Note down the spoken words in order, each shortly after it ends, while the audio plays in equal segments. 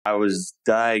I was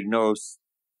diagnosed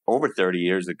over 30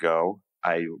 years ago.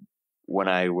 When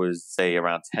I was, say,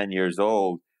 around 10 years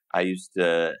old, I used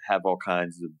to have all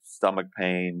kinds of stomach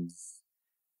pains.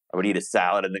 I would eat a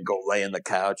salad and then go lay on the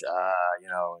couch.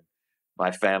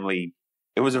 My family,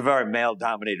 it was a very male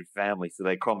dominated family. So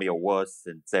they called me a wuss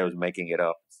and say I was making it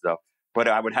up and stuff. But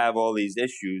I would have all these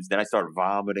issues. Then I started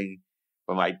vomiting.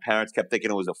 But my parents kept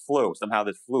thinking it was a flu. Somehow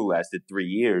this flu lasted 3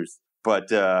 years.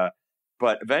 But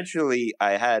eventually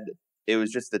it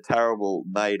was just a terrible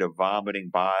night of vomiting,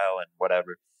 bile, and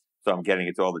whatever. So I'm getting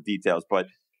into all the details. But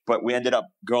we ended up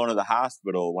going to the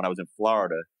hospital when I was in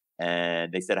Florida,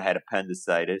 and they said I had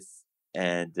appendicitis,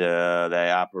 and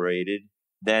they operated.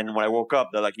 Then when I woke up,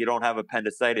 they're like, you don't have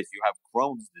appendicitis, you have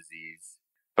Crohn's disease.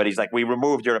 But he's like, we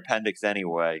removed your appendix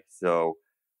anyway. So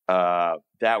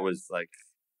that was like,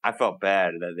 I felt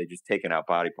bad that they just taken out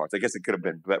body parts. I guess it could have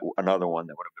been another one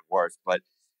that would have been worse. But,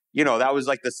 that was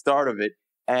like the start of it.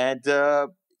 And,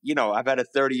 I've had a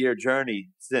 30-year journey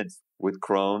since with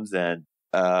Crohn's and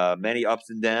many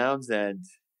ups and downs.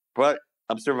 But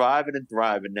I'm surviving and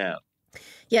thriving now.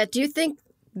 Yeah. Do you think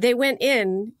they went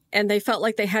in and they felt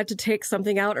like they had to take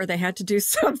something out or they had to do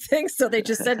something? So they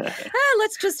just said,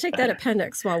 let's just take that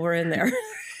appendix while we're in there.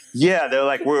 Yeah. They're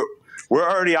like, we're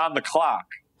already on the clock.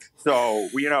 So,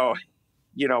 we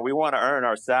want to earn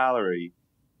our salary.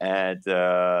 And,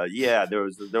 there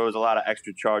was a lot of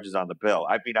extra charges on the bill.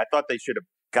 I mean, I thought they should have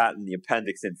gotten the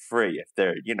appendix in free if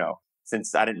they're,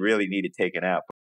 since I didn't really need it taken out.